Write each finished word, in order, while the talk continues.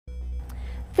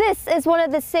This is one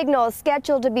of the signals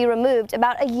scheduled to be removed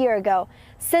about a year ago.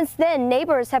 Since then,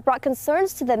 neighbors have brought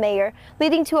concerns to the mayor,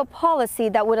 leading to a policy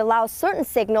that would allow certain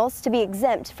signals to be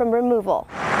exempt from removal.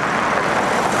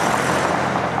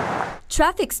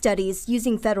 Traffic studies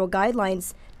using federal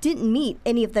guidelines didn't meet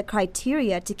any of the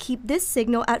criteria to keep this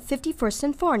signal at 51st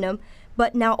and Farnham,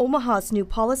 but now Omaha's new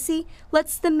policy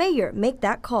lets the mayor make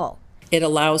that call. It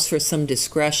allows for some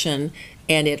discretion,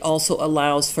 and it also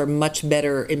allows for much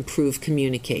better improved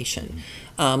communication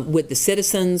with the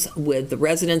citizens, with the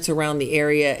residents around the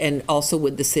area, and also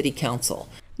with the city council.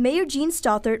 Mayor Gene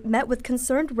Stothert met with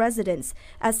concerned residents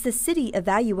as the city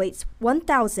evaluates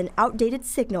 1,000 outdated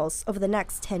signals over the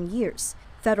next 10 years.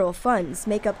 Federal funds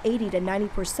make up 80 to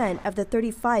 90% of the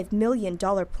 $35 million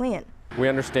plan. We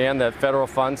understand that federal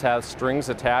funds have strings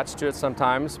attached to it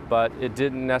sometimes, but it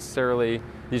didn't necessarily,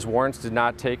 these warrants did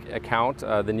not take account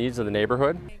the needs of the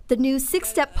neighborhood. The new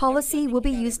 6-step policy will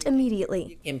be used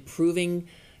immediately. Improving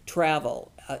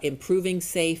travel, improving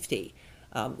safety,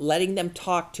 letting them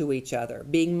talk to each other,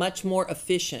 being much more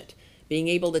efficient, being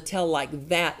able to tell like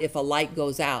that if a light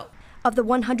goes out. Of the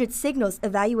 100 signals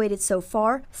evaluated so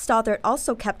far, Stothert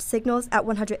also kept signals at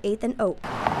 108th and Oak,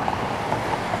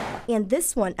 and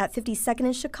this one at 52nd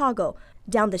and Chicago,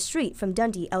 down the street from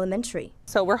Dundee Elementary.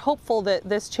 So we're hopeful that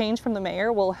this change from the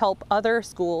mayor will help other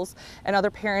schools and other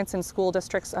parents in school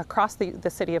districts across the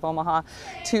city of Omaha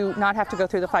to not have to go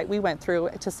through the fight we went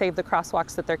through to save the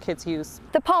crosswalks that their kids use.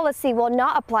 The policy will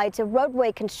not apply to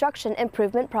roadway construction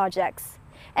improvement projects.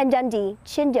 And Dundee,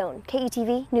 Chin Doan,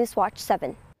 KETV Newswatch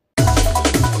 7.